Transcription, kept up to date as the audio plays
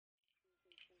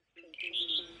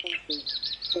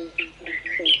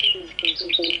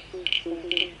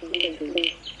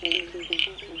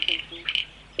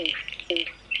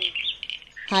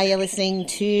Hi, you're listening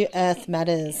to Earth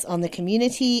Matters on the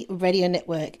Community Radio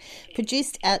Network,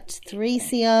 produced at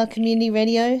 3CR Community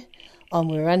Radio on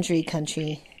Wurundjeri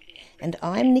Country. And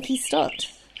I'm Nikki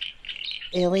Stott.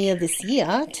 Earlier this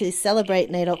year, to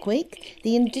celebrate NAIDOC Week,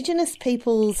 the Indigenous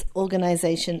Peoples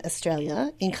Organisation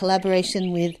Australia, in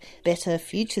collaboration with Better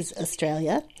Futures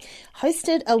Australia,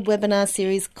 hosted a webinar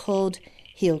series called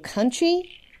Heal Country,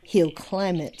 Heal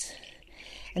Climate.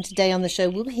 And today on the show,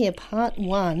 we'll hear part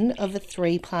one of a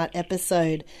three-part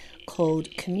episode called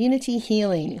Community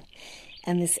Healing.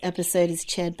 And this episode is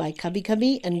chaired by Kabi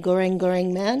Kabi and Goreng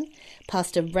Goreng Man,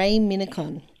 Pastor Ray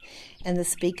Minnicon. And the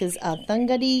speakers are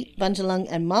Thangari, Bunjalung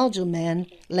and Marjal Man,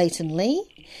 Leighton Lee,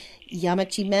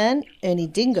 Yamachi Man, Ernie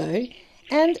Dingo,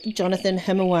 and Jonathan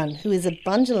Hermawan, who is a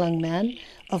Bunjalung man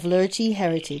of Lurchi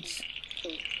heritage.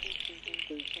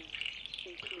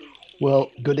 Well,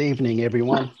 good evening,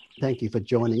 everyone. Thank you for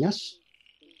joining us.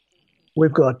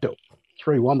 We've got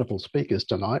three wonderful speakers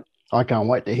tonight. I can't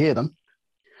wait to hear them.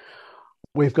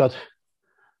 We've got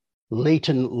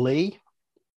Leighton Lee.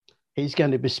 He's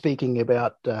going to be speaking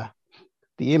about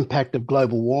the impact of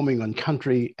global warming on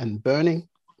country and burning.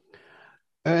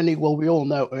 Ernie, well, we all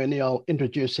know Ernie. I'll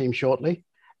introduce him shortly.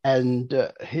 And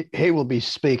he will be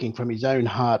speaking from his own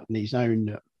heart and his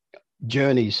own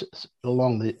journeys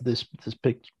along this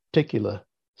particular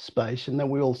space. And then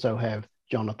we also have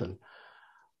Jonathan.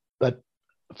 But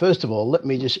first of all, let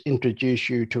me just introduce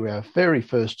you to our very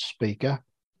first speaker.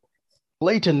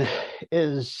 Leighton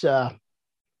is...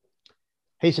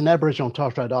 He's an Aboriginal and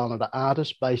Torres Strait Islander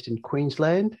artist based in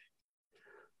Queensland,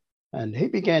 and he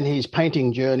began his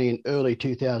painting journey in early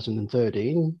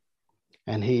 2013,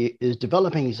 and he is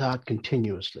developing his art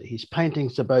continuously. His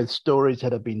paintings are both stories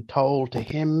that have been told to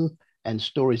him and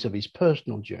stories of his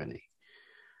personal journey.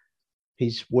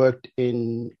 He's worked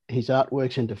in his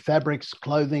artworks into fabrics,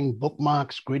 clothing,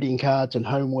 bookmarks, greeting cards, and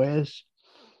homewares.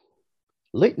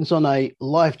 Leighton's on a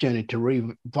life journey to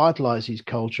revitalise his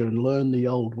culture and learn the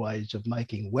old ways of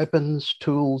making weapons,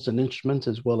 tools and instruments,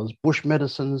 as well as bush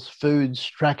medicines, foods,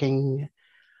 tracking,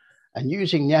 and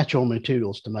using natural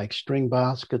materials to make string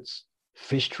baskets,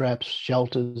 fish traps,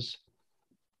 shelters,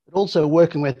 but also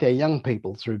working with their young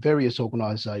people through various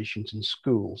organisations and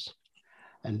schools.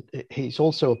 And he's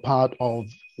also a part of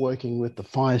working with the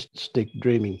Fire Stick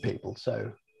Dreaming people.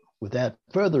 So without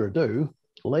further ado,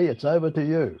 Lee, it's over to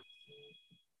you.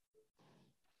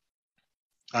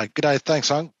 Good day, thanks,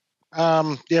 Hung.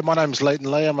 My name's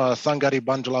Leighton Lee. I'm a Thangari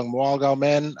Bunjalung Mwalgal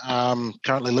man,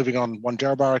 currently living on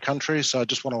Wanjarabara country, so I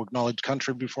just want to acknowledge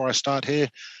country before I start here,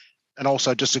 and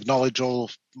also just acknowledge all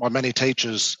of my many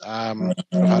teachers I've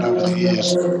had over the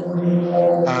years.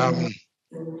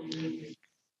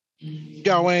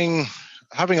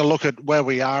 Having a look at where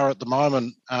we are at the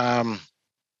moment, we're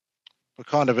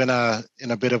kind of in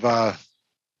a bit of at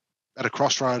a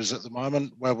crossroads at the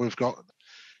moment, where we've got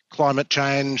climate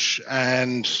change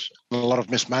and a lot of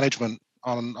mismanagement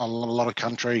on a lot of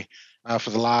country for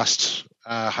the last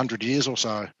 100 years or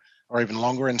so, or even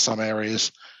longer in some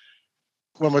areas.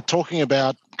 When we're talking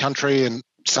about country and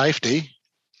safety,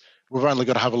 we've only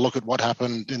got to have a look at what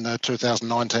happened in the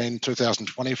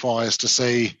 2019-2020 fires to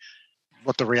see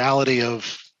what the reality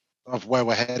of where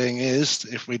we're heading is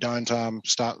if we don't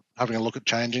start having a look at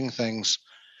changing things.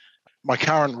 My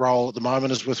current role at the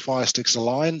moment is with Fire Sticks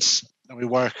Alliance. And we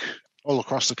work all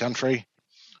across the country,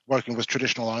 working with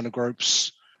traditional owner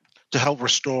groups to help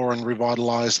restore and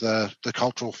revitalise the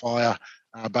cultural fire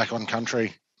back on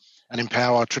country and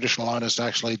empower traditional owners to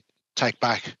actually take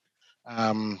back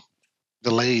the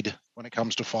lead when it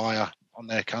comes to fire on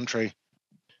their country.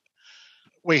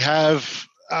 We have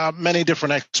many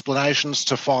different explanations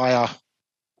to fire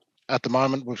at the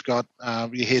moment. We've got,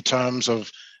 you hear terms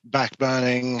of back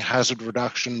burning, hazard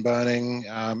reduction burning,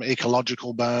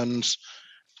 ecological burns,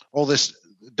 all this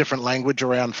different language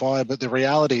around fire, but the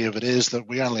reality of it is that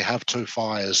we only have two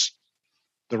fires,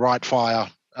 the right fire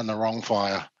and the wrong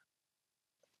fire.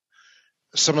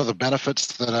 Some of the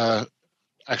benefits that are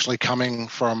actually coming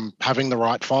from having the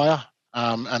right fire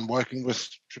and working with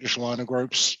traditional owner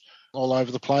groups all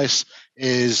over the place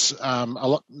is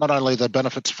not only the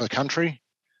benefits for the country,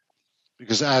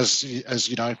 because as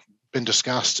you know, been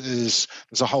discussed, is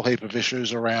there's a whole heap of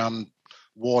issues around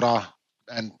water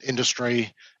and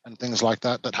industry and things like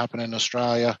that happen in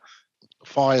Australia.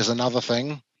 Fire is another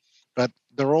thing, but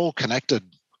they're all connected.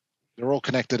 They're all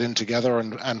connected in together,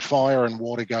 and fire and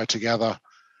water go together.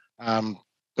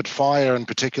 But fire in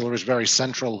particular is very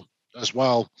central as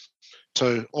well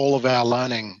to all of our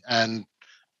learning and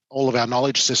all of our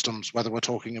knowledge systems, whether we're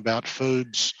talking about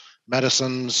foods,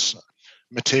 medicines,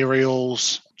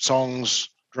 materials, songs,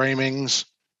 dreamings,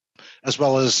 as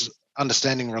well as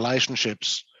understanding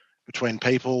relationships between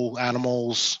people,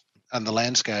 animals, and the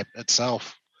landscape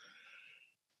itself.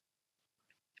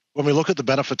 When we look at the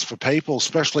benefits for people,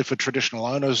 especially for traditional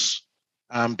owners,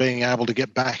 being able to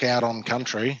get back out on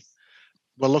country,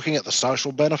 we're looking at the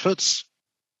social benefits.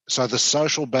 So the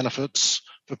social benefits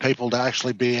for people to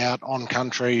actually be out on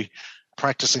country,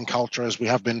 practicing culture as we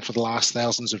have been for the last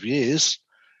thousands of years,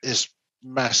 is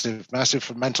massive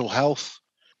for mental health.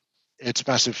 It's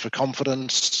massive for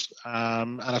confidence,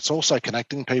 and it's also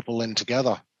connecting people in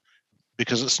together,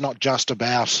 because it's not just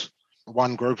about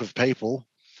one group of people.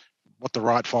 What the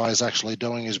Right Fire is actually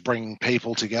doing is bringing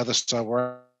people together, so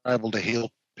we're able to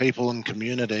heal people and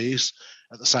communities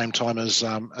at the same time as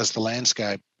the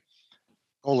landscape.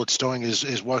 All it's doing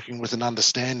is working with an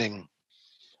understanding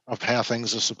of how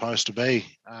things are supposed to be,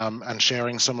 and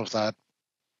sharing some of that.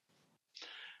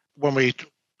 When we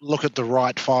look at the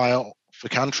Right Fire for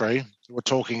country, we're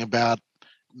talking about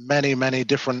many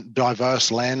different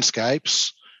diverse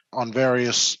landscapes on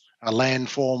various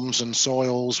landforms and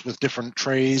soils with different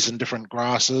trees and different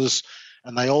grasses,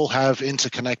 and they all have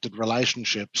interconnected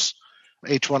relationships.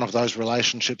 Each one of those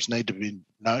relationships need to be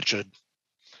nurtured.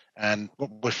 And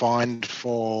what we find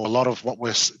for a lot of what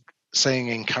we're seeing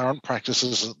in current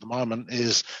practices at the moment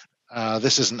is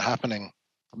this isn't happening.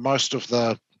 Most of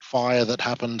the fire that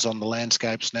happens on the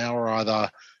landscapes now are either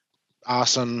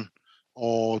arson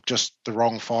or just the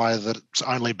wrong fire that's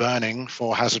only burning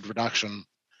for hazard reduction.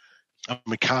 And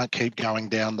we can't keep going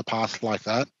down the path like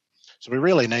that. So we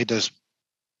really need to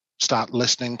start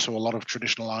listening to a lot of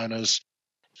traditional owners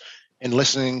and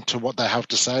listening to what they have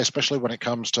to say, especially when it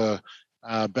comes to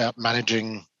about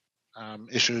managing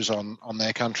issues on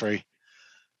their country.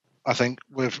 I think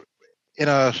we're in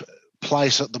a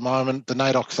place at the moment, the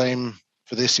NAIDOC theme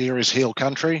for this year is Heal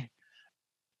Country.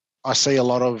 I see a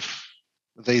lot of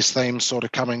these themes sort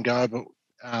of come and go, but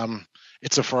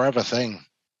it's a forever thing.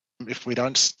 If we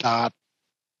don't start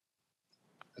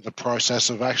the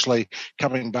process of actually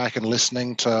coming back and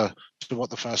listening to what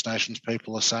the First Nations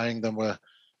people are saying, then we're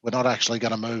not actually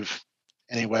going to move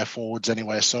anywhere forwards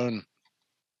anywhere soon.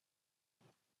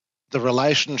 The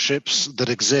relationships that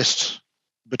exist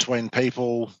between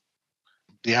people,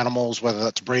 the animals, whether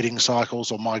that's breeding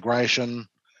cycles or migration,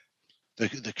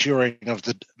 the curing of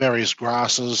the various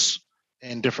grasses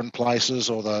in different places,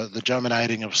 or the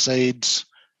germinating of seeds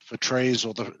for trees,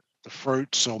 or the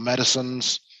fruits or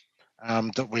medicines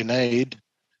that we need,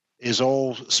 is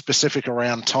all specific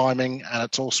around timing, and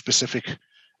it's all specific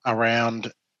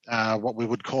around what we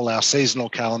would call our seasonal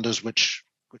calendars, which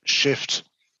shift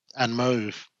and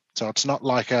move. So it's not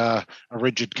like a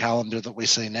rigid calendar that we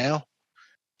see now.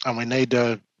 And we need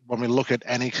to, when we look at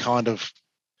any kind of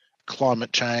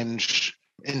climate change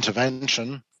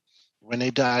intervention, we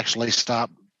need to actually start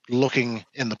looking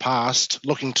to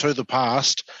the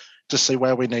past to see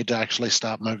where we need to actually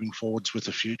start moving forwards with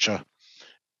the future.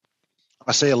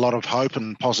 I see a lot of hope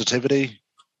and positivity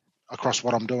across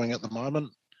what I'm doing at the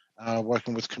moment,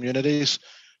 working with communities.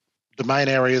 The main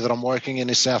area that I'm working in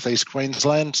is Southeast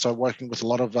Queensland, so working with a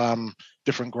lot of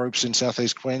different groups in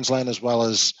Southeast Queensland, as well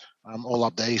as all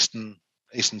up the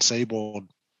eastern seaboard.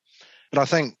 But I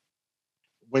think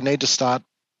we need to start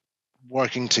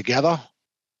working together.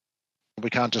 We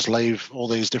can't just leave all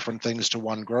these different things to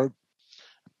one group.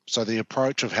 So the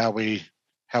approach of how we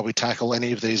tackle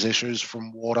any of these issues,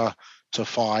 from water to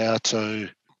fire to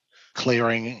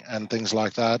clearing and things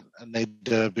like that, need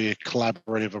to be a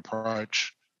collaborative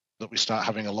approach that we start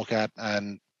having a look at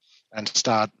and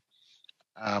start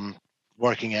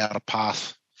working out a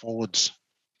path forwards.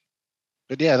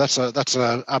 But yeah, that's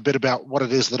a bit about what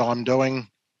it is that I'm doing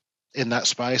in that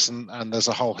space, and there's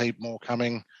a whole heap more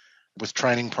coming with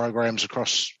training programs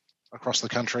across the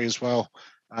country as well,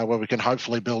 where we can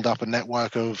hopefully build up a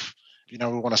network of, we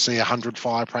want to see 100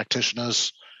 fire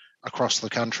practitioners across the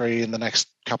country in the next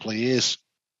couple of years.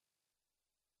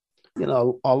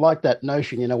 I like that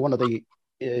notion. One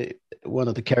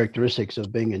of the characteristics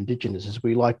of being Indigenous is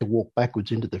we like to walk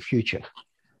backwards into the future,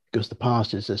 because the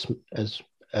past is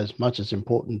as much as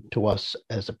important to us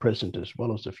as the present as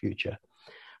well as the future.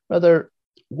 Brother,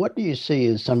 what do you see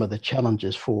as some of the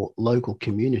challenges for local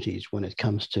communities when it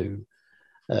comes to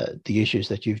the issues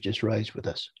that you've just raised with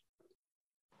us?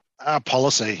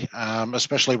 Policy,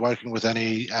 especially working with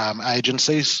any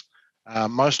agencies.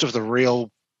 Most of the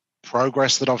real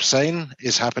progress that I've seen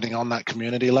is happening on that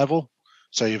community level.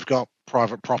 So you've got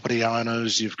private property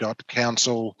owners, you've got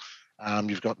council,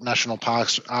 you've got national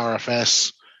parks,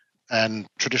 RFS, and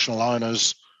traditional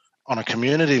owners on a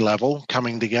community level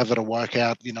coming together to work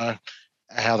out,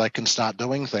 how they can start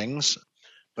doing things.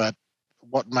 But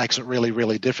what makes it really,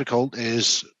 really difficult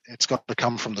is it's got to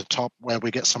come from the top, where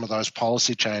we get some of those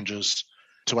policy changes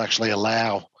to actually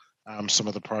allow some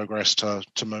of the progress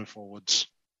to move forwards.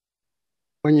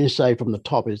 When you say from the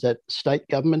top, is that state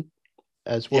government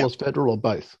as well as federal, or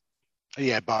both?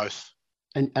 Yeah, both.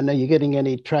 And are you getting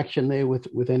any traction there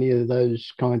with any of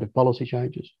those kind of policy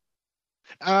changes?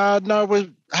 No, we're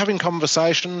having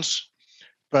conversations,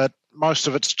 but most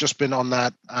of it's just been on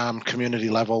that community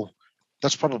level.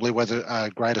 That's probably where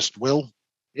the greatest will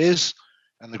is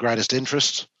and the greatest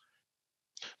interest.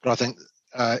 But I think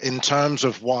in terms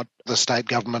of what the state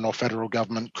government or federal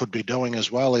government could be doing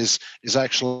as well is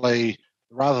actually,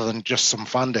 rather than just some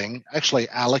funding, actually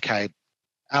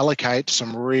allocate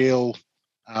some real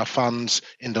funds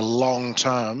into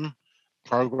long-term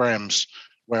programs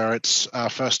where it's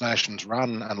First Nations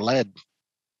run and led,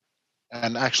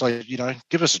 and actually,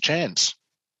 give us a chance,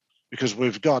 because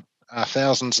we've got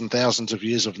thousands and thousands of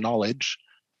years of knowledge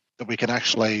that we can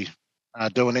actually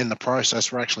do, and in the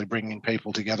process, we're actually bringing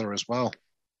people together as well.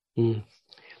 Mm.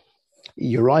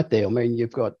 You're right there. I mean,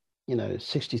 you've got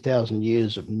 60,000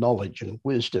 years of knowledge and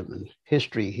wisdom and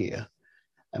history here,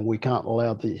 and we can't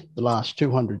allow the last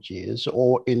 200 years,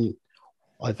 or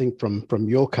I think from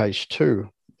your case too,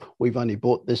 we've only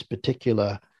brought this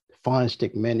particular fire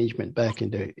stick management back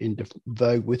into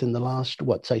vogue within the last,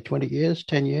 20 years,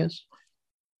 10 years?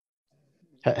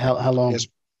 How long?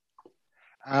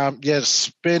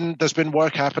 Yes. There's been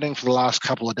work happening for the last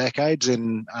couple of decades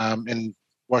in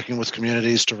working with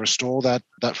communities to restore that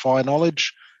fire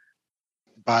knowledge.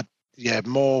 But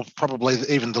more probably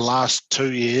even the last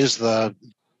 2 years, the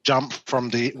jump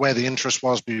from where the interest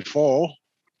was before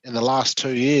in the last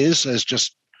 2 years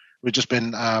we've just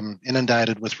been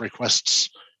inundated with requests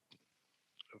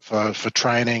for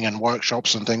training and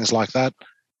workshops and things like that.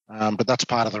 But that's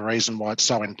part of the reason why it's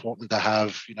so important to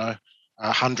have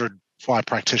 100 fire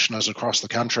practitioners across the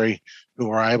country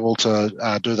who are able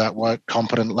to do that work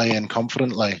competently and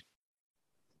confidently.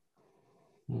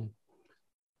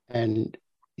 And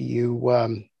do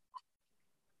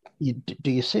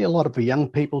you see a lot of young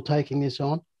people taking this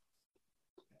on?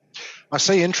 I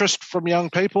see interest from young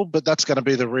people, but that's going to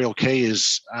be the real key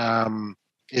is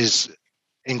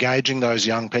engaging those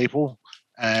young people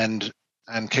and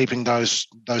keeping those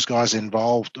guys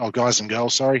involved, or guys and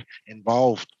girls,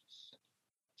 involved.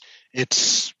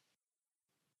 It's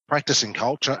practicing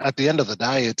culture. At the end of the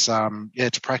day,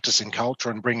 it's practicing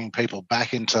culture and bringing people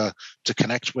back to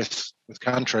connect with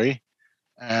country,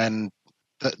 and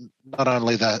not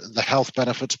only the health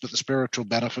benefits, but the spiritual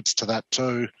benefits to that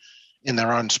too, in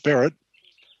their own spirit,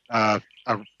 are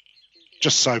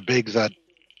just so big that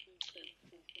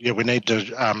we need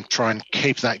to try and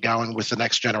keep that going with the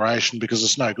next generation, because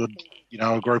it's no good,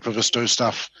 a group of us do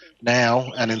stuff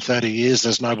now and in 30 years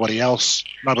there's nobody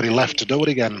left to do it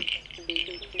again.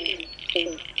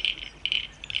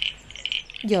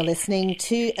 You're listening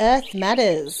to Earth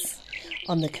Matters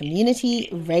on the Community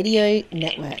Radio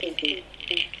Network.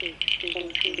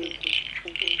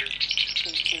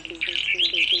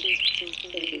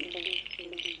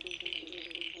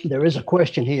 There is a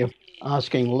question here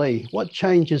asking Lee, what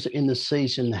changes in the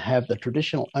season have the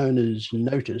traditional owners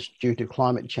noticed due to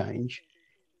climate change,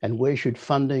 and where should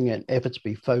funding and efforts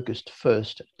be focused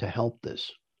first to help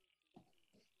this?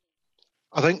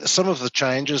 I think some of the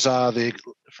changes are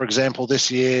for example,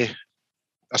 this year,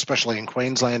 especially in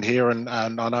Queensland here, and I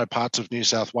know parts of New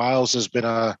South Wales, there's been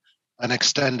an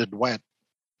extended wet.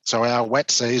 So our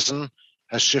wet season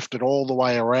has shifted all the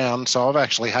way around. So I've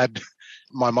actually had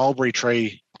my mulberry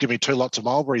tree give me 2 lots of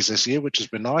mulberries this year, which has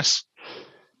been nice.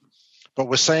 But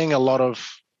we're seeing a lot of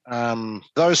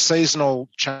those seasonal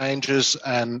changes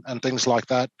and things like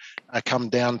that come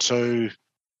down to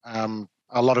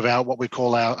a lot of what we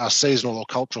call our seasonal or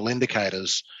cultural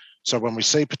indicators. So when we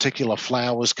see particular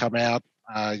flowers come out,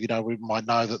 we might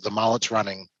know that the mullet's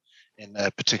running in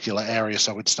a particular area,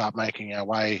 so we'd start making our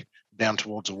way down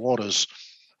towards the waters.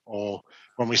 Or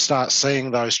when we start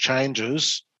seeing those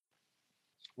changes,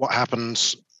 what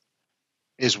happens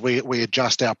is we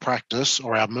adjust our practice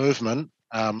or our movement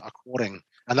according,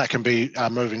 and that can be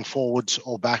moving forwards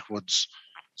or backwards.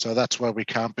 So that's where we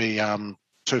can't be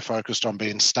too focused on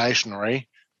being stationary.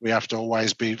 We have to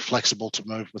always be flexible to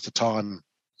move with the time.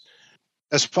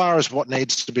 As far as what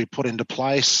needs to be put into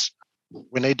place,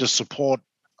 we need to support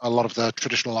a lot of the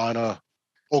traditional owner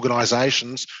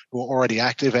organisations who are already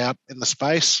active out in the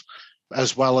space,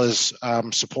 as well as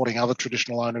supporting other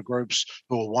traditional owner groups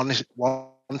who are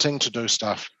wanting to do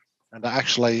stuff, and to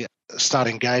actually start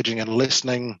engaging and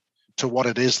listening to what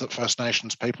it is that First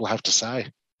Nations people have to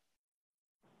say.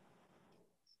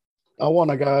 I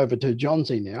want to go over to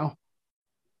Johnsy now.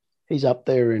 He's up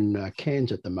there in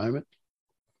Cairns at the moment,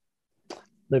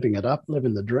 living it up,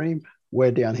 living the dream.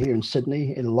 We're down here in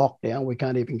Sydney in lockdown. We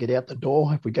can't even get out the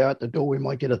door. If we go out the door, we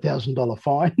might get $1,000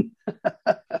 fine.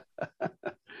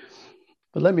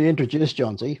 But let me introduce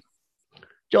Johnsy.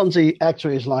 Johnsy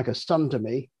actually is like a son to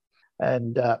me.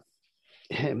 And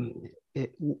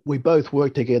we both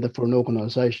work together for an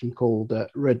organisation called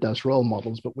Red Dust Role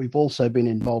Models, but we've also been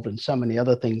involved in so many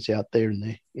other things out there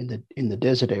in the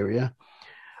desert area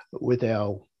with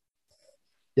our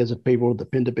desert people, the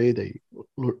Pintabee, the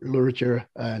Luritja,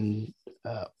 and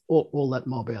all that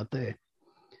mob out there.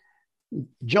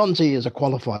 Johnsy is a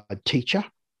qualified teacher.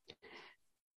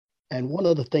 And one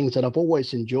of the things that I've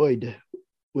always enjoyed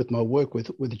with my work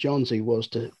with Johnsy was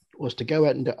to go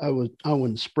out into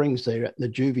Owen Springs there at the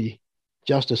Juvie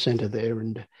Justice Centre there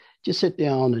and just sit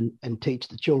down and teach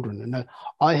the children. And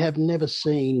I have never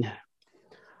seen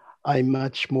a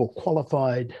much more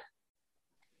qualified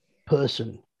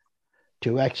person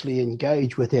to actually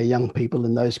engage with our young people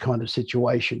in those kind of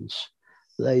situations.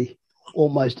 They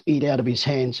almost eat out of his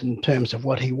hands in terms of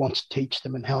what he wants to teach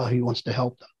them and how he wants to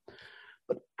help them.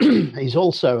 But he's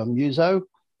also a muso.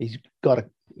 He's got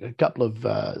a couple of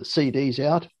CDs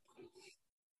out.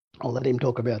 I'll let him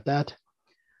talk about that.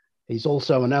 He's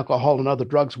also an alcohol and other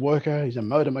drugs worker. He's a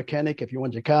motor mechanic. If you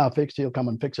want your car fixed, he'll come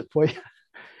and fix it for you.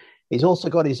 He's also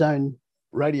got his own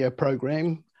radio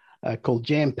program called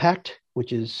Jam Packed,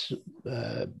 which is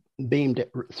beamed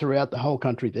throughout the whole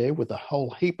country there with a whole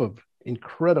heap of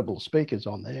incredible speakers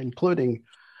on there, including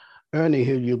Ernie,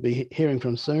 who you'll be hearing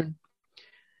from soon.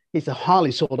 He's a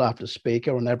highly sought-after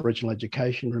speaker on Aboriginal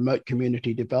education, remote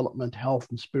community development, health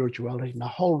and spirituality, and a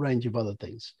whole range of other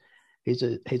things. He's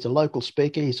a local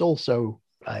speaker. He's also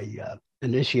a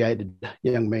initiated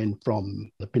young man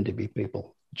from the Pintabee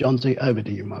people. Johnsy, over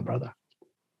to you, my brother.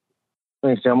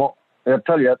 Thanks, Jim. Well, I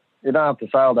tell you, you don't have to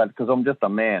say all that because I'm just a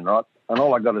man, right? And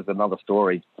all I got is another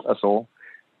story. That's all.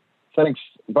 Thanks,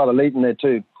 Brother Leeton, there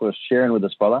too, for sharing with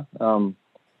us, brother.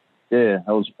 Yeah,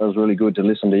 it was really good to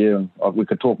listen to you, and we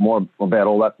could talk more about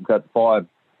all that. That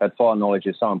fire knowledge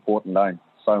is so important, eh?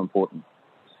 So important.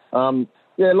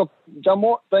 Yeah, look, John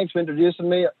Moore, thanks for introducing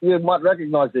me. You might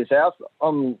recognise this house.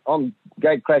 I'm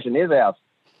gate crashing his house.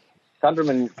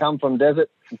 Countrymen come from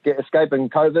desert, escaping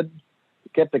COVID,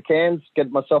 get to Cairns, get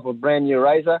myself a brand new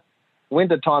razor.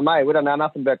 Winter time, we don't know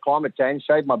nothing about climate change.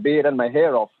 Shave my beard and my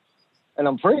hair off, and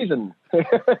I'm freezing.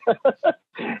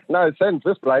 No sense,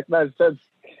 this bloke. No sense.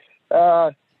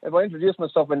 If I introduce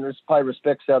myself and pay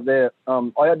respects out there, I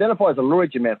identify as a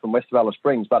Luritja man from West Alice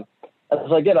Springs, but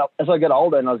as I get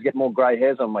older and I get more grey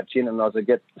hairs on my chin and as I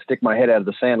stick my head out of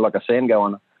the sand like a sand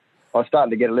goer, I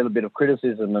started to get a little bit of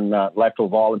criticism and lateral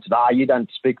violence. You don't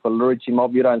speak for Luritja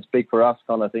mob, you don't speak for us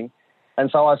kind of thing. And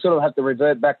so I sort of had to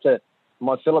revert back to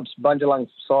my Phillips Bundjalung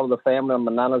side of the family on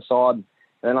my nana's side. And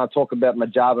then I talk about my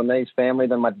Javanese family,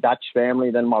 then my Dutch family,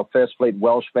 then my First Fleet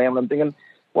Welsh family. I'm thinking,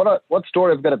 what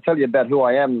story I've got to tell you about who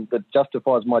I am that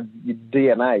justifies my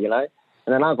DNA, you know?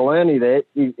 And then Uncle Ernie there,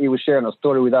 he was sharing a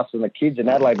story with us and the kids in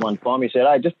Adelaide one time. He said,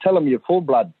 hey, just tell them you're full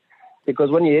blood.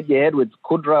 Because when you hit your head with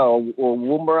Kudra or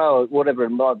Woomera or whatever it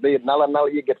might be, at Nulla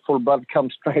Nulla, you get full blood come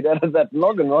straight out of that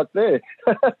noggin right there.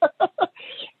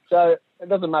 So it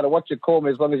doesn't matter what you call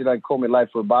me as long as you don't call me late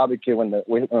for a barbecue when the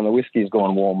whiskey's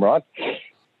gone warm, right?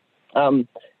 And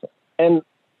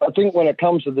I think when it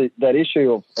comes to that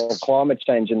issue of climate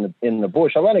change in the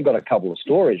bush, I've only got a couple of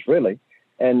stories really,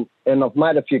 and I've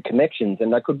made a few connections,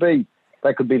 and they could be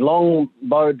long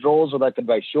bow draws or they could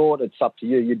be short. It's up to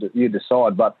you. You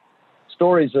decide. But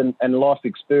stories and life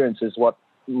experience is what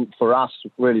for us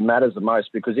really matters the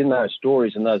most, because in those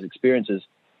stories and those experiences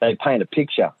they paint a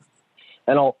picture.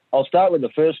 And I'll start with the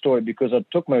first story because I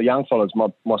took my young fellas,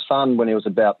 my son when he was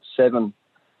about 6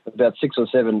 or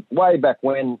 7, way back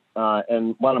when,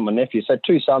 and one of my nephews, so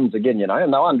 2 sons again, you know,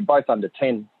 and they were both under 10.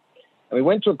 And we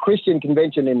went to a Christian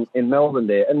convention in Melbourne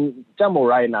there, and Jamal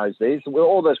Ray knows these.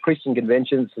 All those Christian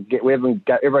conventions,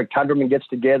 every countryman gets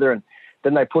together, and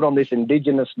then they put on this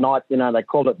Indigenous night, you know, they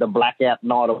call it the blackout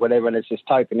night or whatever, and it's just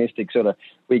tokenistic sort of,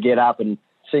 we get up and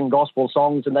sing gospel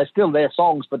songs, and they're still their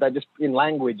songs, but they're just in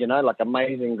language, you know, like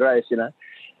Amazing Grace, you know.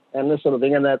 And this sort of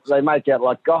thing, and that they make out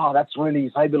like, oh, that's really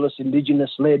fabulous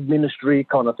Indigenous-led ministry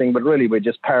kind of thing, but really we're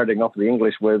just parroting off the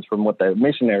English words from what the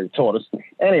missionary taught us.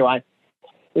 Anyway,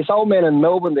 this old man in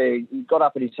Melbourne there, he got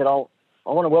up and he said, I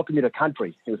want to welcome you to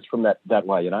country. He was from that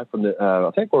way, you know, from the,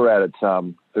 I think we're out at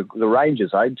the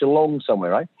Ranges, Geelong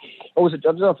somewhere, Or was it,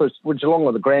 I don't know if it was Geelong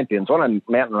or the Grampians, one of the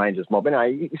mountain ranges mob.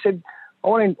 Anyway, he said, I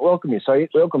want to welcome you. So he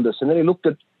welcomed us, and then he looked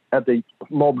at the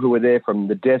mob who were there from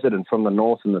the desert and from the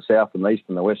north and the south and the east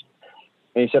and the west.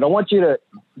 And he said, I want you to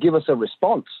give us a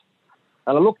response.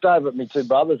 And I looked over at my two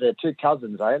brothers there, two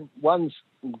cousins, One's,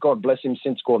 God bless him,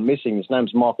 since gone missing. His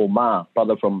name's Michael Marr,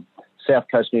 brother from South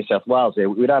Coast, New South Wales there.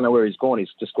 We don't know where he's gone.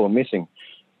 He's just gone missing.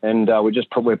 And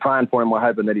we're praying for him. We're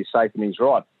hoping that he's safe and he's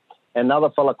right. Another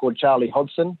fella called Charlie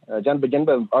Hodgson,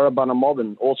 Janba Arabana mob,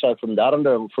 and also from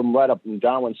Daranda, from right up in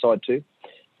Darwin side too.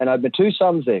 And I had my two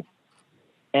sons there.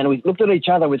 And we looked at each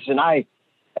other and we said, hey,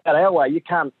 at our way, you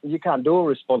can't do a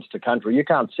response to country. You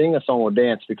can't sing a song or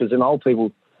dance because in old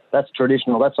people, that's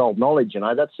traditional, that's old knowledge,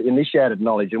 that's initiated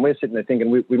knowledge. And we're sitting there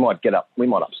thinking we might get up, we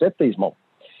might upset these mob.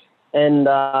 And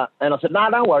I said, no,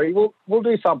 don't worry, we'll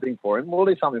do something for him. We'll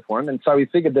do something for him. And so we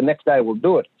figured the next day we'll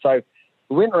do it. So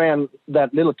we went around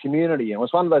that little community, and it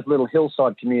was one of those little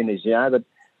hillside communities, that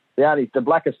the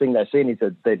blackest thing they've seen is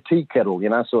their tea kettle,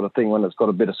 sort of thing when it's got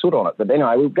a bit of soot on it. But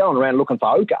anyway, we were going around looking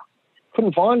for ochre.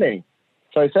 Couldn't find any.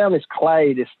 So we found this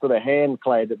clay, this sort of hand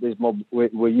clay that these mob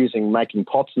were using, making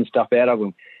pots and stuff out of.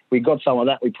 And we got some of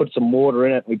that. We put some water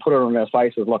in it. We put it on our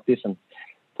faces like this and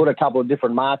put a couple of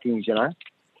different markings,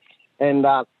 And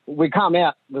we come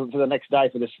out for the next day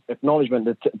for this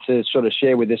acknowledgement to sort of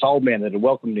share with this old man that had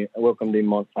welcomed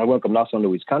us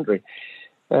onto his country.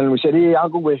 And we said, here,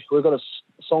 Uncle, we've got a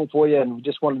song for you, and we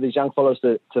just wanted these young fellows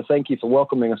to thank you for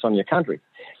welcoming us on your country.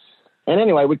 And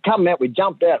anyway, we come out, we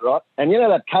jumped out, right? And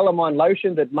that calamine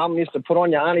lotion that Mum used to put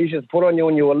on your auntie used to put on you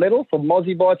when you were little for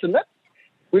mozzie bites and that?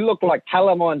 We looked like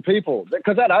calamine people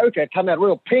because that ochre come out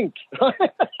real pink.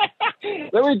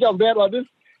 Then we jumped out like this,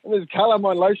 and there's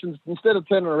calamine lotions, instead of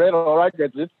turning red or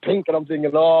ochre, it's pink. And I'm thinking,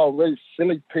 oh, these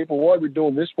silly people, what are we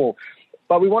doing this for?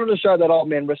 But we wanted to show that old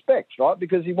man respect, right?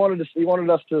 Because he wanted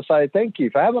us to say thank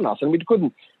you for having us. And we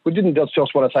didn't just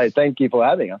want to say thank you for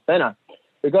having us.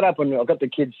 We got up and I got the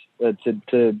kids to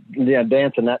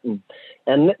dance and that.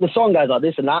 And the song goes like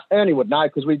this, and Ernie would know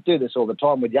because we do this all the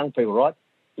time with young people, right?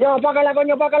 Yo, bakala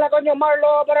coño,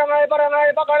 Marlo, barangay,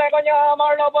 bakala coño,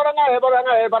 Marlo, barangay,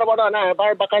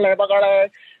 bakala.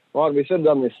 Right, we sort of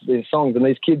done these songs, and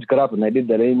these kids got up and they did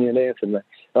that emu dance and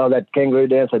that kangaroo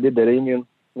dance. They did that emu and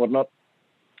whatnot.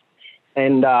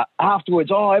 And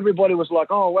afterwards, everybody was like,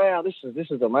 oh, wow, this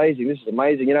is amazing. This is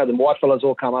amazing. The white fellas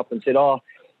all come up and said,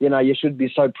 you should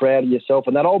be so proud of yourself.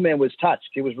 And that old man was touched.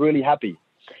 He was really happy.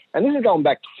 And this is going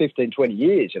back to 15, 20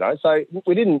 years, So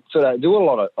we didn't sort of do a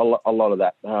lot of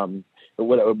that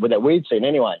that we'd seen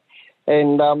anyway.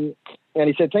 And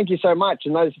he said, thank you so much.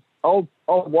 And those old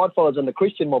white fellas and the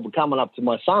Christian mob were coming up to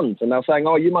my sons, and they were saying,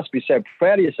 oh, you must be so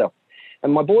proud of yourself.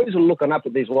 And my boys were looking up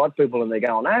at these white people, and they're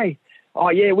going, hey, oh,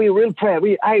 yeah, we're real proud.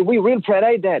 We're real proud.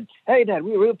 Hey, Dad,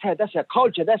 we're real proud. That's our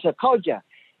culture.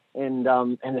 And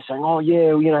they're saying, oh,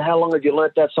 yeah, how long have you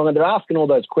learnt that song? And they're asking all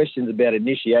those questions about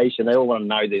initiation. They all want to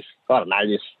know this. I don't know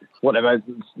this, whatever.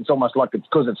 It's almost like it's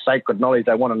because it's sacred knowledge.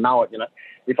 They want to know it,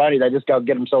 If only they just go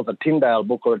get themselves a Tyndale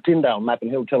book or a Tyndale map,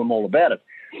 and he'll tell them all about it.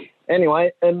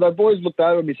 Anyway, and the boys looked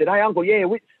over and we said, hey, Uncle,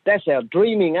 that's our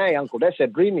dreaming, Uncle, that's our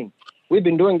dreaming. We've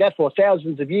been doing that for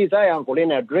thousands of years, Uncle,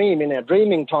 in our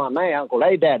dreaming time, Uncle,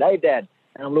 hey, Dad.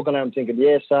 And I'm looking at him thinking,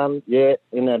 yeah, son, yeah,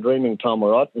 in our dreaming time,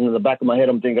 all right. And in the back of my head,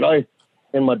 I'm thinking,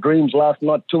 in my dreams last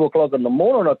night, 2 o'clock in the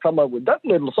morning, I come up with that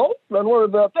little song. Don't worry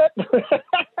about that.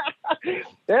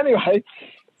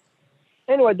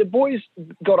 Anyway, the boys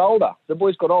got older,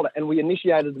 and we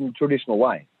initiated them the traditional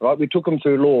way, right? We took them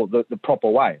through law the proper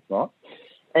way, right?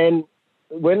 And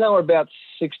when they were about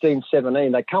 16,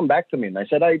 17, they come back to me and they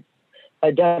said, hey,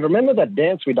 Dad, remember that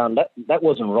dance we done? That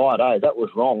wasn't right, That was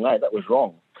wrong, That was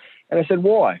wrong. And I said,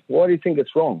 why? Why do you think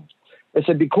it's wrong? They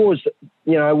said, because,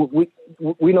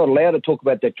 we're not allowed to talk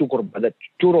about that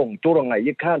churong.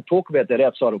 You can't talk about that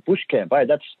outside of bush camp.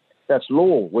 That's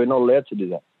law. We're not allowed to do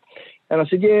that. And I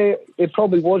said, yeah, it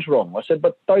probably was wrong. I said,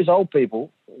 but those old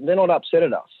people, they're not upset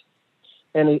at us.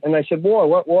 And they said, why?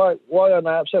 Why are they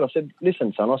upset? I said,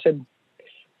 listen, son. I said,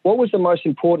 what was the most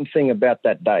important thing about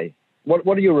that day? What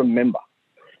do you remember?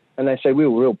 And they said, we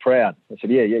were real proud. I said,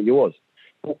 yeah, you was.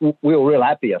 We were real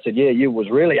happy. I said, yeah, you was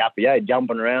really happy,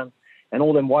 jumping around. And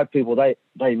all them white people, they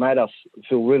made us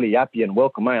feel really happy and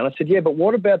welcome, And I said, yeah, but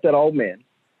what about that old man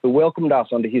who welcomed us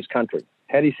onto his country?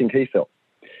 How do you think he felt?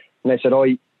 And they said,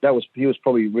 he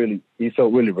felt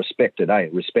really respected,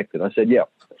 respected. I said, yeah.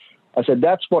 I said,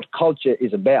 that's what culture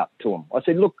is about to him. I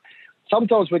said, look,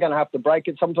 sometimes we're going to have to break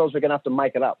it. Sometimes we're going to have to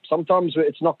make it up. Sometimes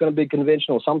it's not going to be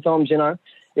conventional. Sometimes,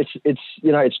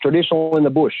 it's traditional in the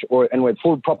bush and we're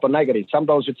full proper negative.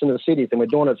 Sometimes it's in the cities and we're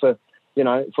doing it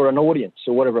for an audience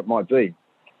or whatever it might be.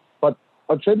 But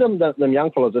I'd said to them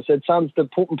young fellas, I said, sons, the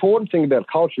important thing about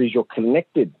culture is you're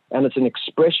connected, and it's an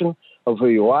expression of who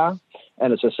you are,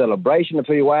 and it's a celebration of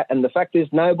who you are. And the fact is,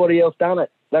 nobody else done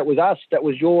it. That was us. That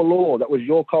was your law. That was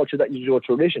your culture. That was your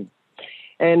tradition.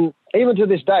 And even to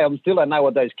this day, I still don't know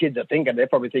what those kids are thinking. They're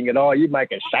probably thinking, oh, you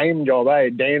make a shame job, eh,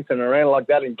 dancing around like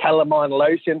that in calamine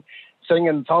lotion,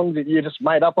 singing songs that you just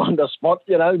made up on the spot,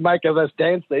 you know, making us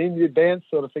dance, the Indian dance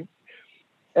sort of thing.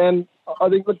 And I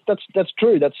think that's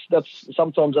true. That's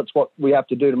sometimes that's what we have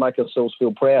to do to make ourselves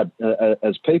feel proud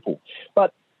as people.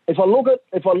 But if I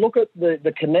look at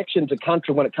the connection to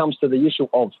country when it comes to the issue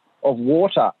of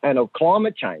water and of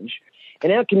climate change, in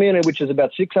our community, which is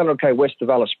about 600k west of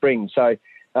Alice Springs, so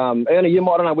Ernie, you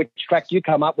might, I don't know which track you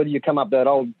come up, whether you come up that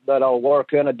old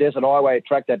Warrakurna Desert Highway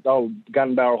track, that old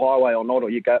Gun Barrel Highway or not, or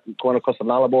you go across the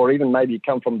Nullarbor, or even maybe you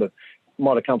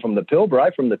might have come from the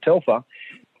Pilbara, from the Telfer.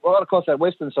 Right across that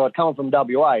western side, coming from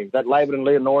WA, that Laverton,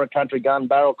 Leonora country, Gun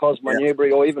Barrel, Cosmo,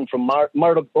 Newbury, or even from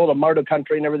all the motor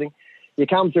country and everything, you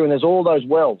come through and there's all those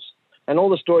wells. And all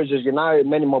the stories, as you know,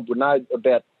 many mob would know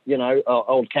about, you know,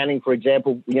 Old Canning, for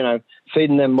example, you know,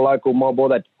 feeding them local mob all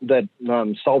that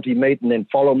salty meat and then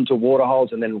follow them to water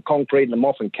holes and then concreting them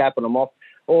off and capping them off.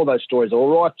 All those stories are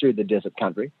right through the desert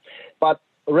country. But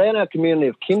around our community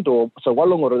of Kintor, so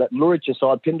Wallangura, that Luricha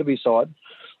side, Pinderby side,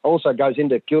 also goes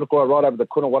into Kildacoy, right over the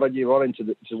Coonawarragee, right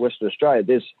into Western Australia.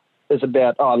 There's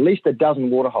about at least a dozen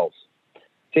water holes.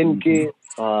 Tinki,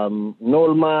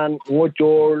 Norman,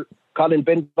 Wojol, Cullen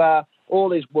Benba, all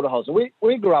these water holes. And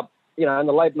we grew up, you know, in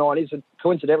the late 90s, and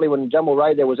coincidentally when Jamal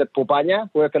Ray there was at Pupanya,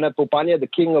 working at Pupanya, the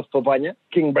king of Pupanya,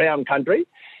 King Brown country,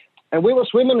 and we were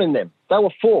swimming in them. They were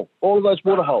full. All of those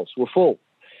water holes were full.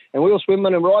 And we were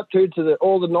swimming them right through to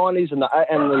all the 90s and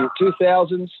the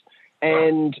 2000s.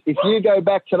 And if you go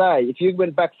back today, if you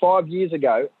went back 5 years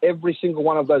ago, every single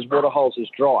one of those water holes is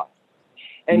dry.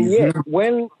 And yet,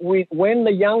 when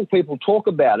the young people talk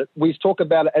about it, we talk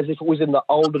about it as if it was in the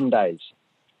olden days.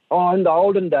 Oh, in the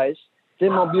olden days,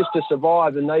 them mob used to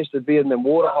survive and they used to be in them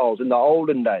water holes in the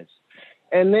olden days.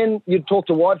 And then you'd talk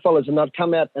to white fellas and they'd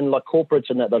come out and like corporates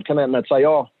and that, they'd come out and they'd say,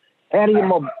 oh, how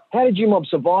did you mob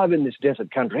survive in this desert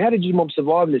country? How did you mob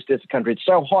survive in this desert country? It's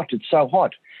so hot, it's so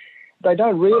hot. They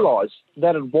don't realise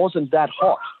that it wasn't that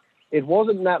hot. It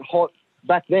wasn't that hot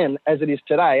back then as it is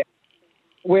today.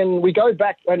 When we go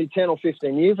back only 10 or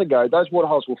 15 years ago, those water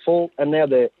holes were full and now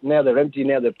they're empty,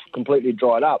 now they're completely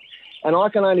dried up. And I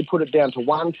can only put it down to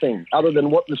one thing, other than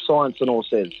what the science and all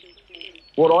says.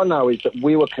 What I know is that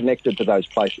we were connected to those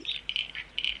places.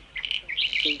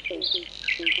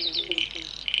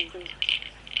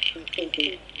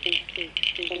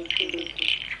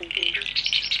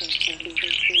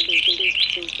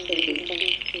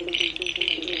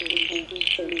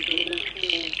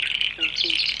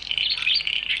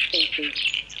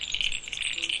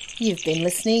 You've been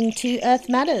listening to Earth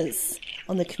Matters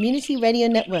on the Community Radio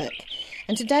Network.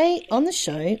 And today on the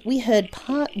show, we heard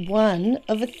part 1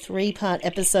 of a 3-part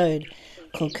episode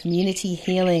called Community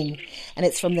Healing. And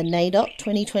it's from the NAIDOC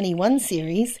 2021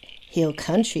 series, Heal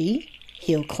Country,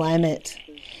 Heal Climate.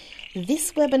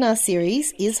 This webinar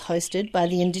series is hosted by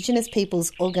the Indigenous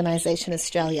Peoples Organisation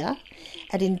Australia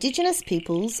at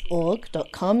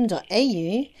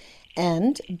indigenouspeoplesorg.com.au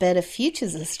and Better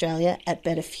Futures Australia at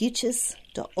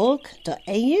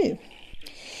betterfutures.org.au.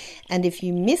 And if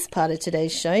you miss part of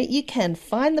today's show, you can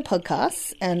find the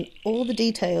podcasts and all the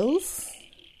details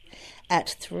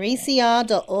at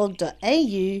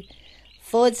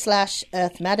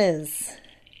 3cr.org.au/Earth Matters.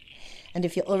 And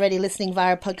if you're already listening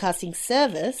via a podcasting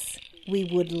service, we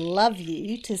would love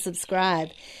you to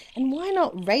subscribe. And why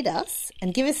not rate us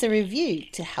and give us a review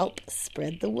to help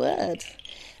spread the word?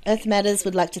 Earth Matters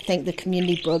would like to thank the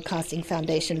Community Broadcasting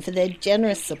Foundation for their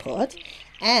generous support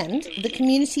and the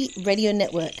Community Radio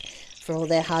Network for all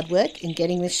their hard work in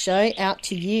getting this show out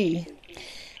to you.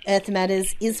 Earth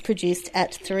Matters is produced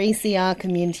at 3CR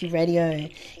Community Radio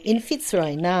in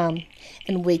Fitzroy, Naarm,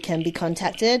 and we can be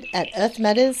contacted at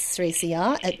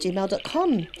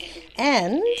earthmatters3cr@gmail.com.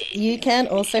 And you can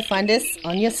also find us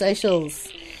on your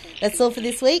socials. That's all for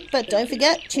this week, but don't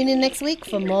forget, tune in next week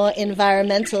for more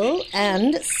environmental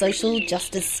and social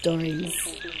justice stories.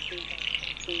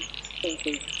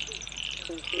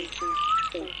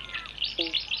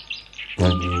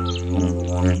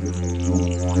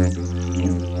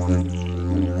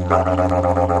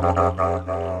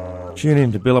 Tune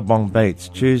in to Billabong Beats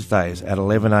Tuesdays at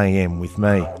 11 a.m. with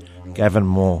me, Gavin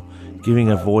Moore, giving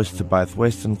a voice to both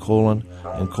Western Kulin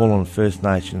and Kulin First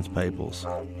Nations peoples.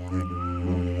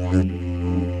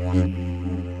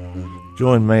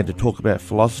 Join me to talk about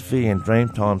philosophy and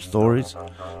Dreamtime stories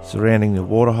surrounding the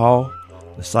waterhole,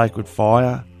 the sacred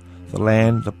fire, the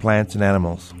land, the plants and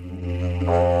animals.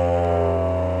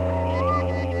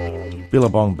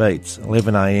 Billabong Beats,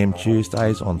 11am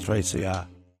Tuesdays on 3CR.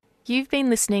 You've been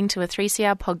listening to a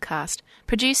 3CR podcast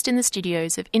produced in the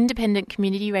studios of independent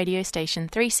community radio station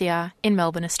 3CR in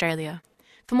Melbourne, Australia.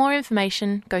 For more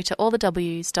information, go to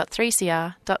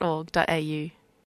allthews.3cr.org.au.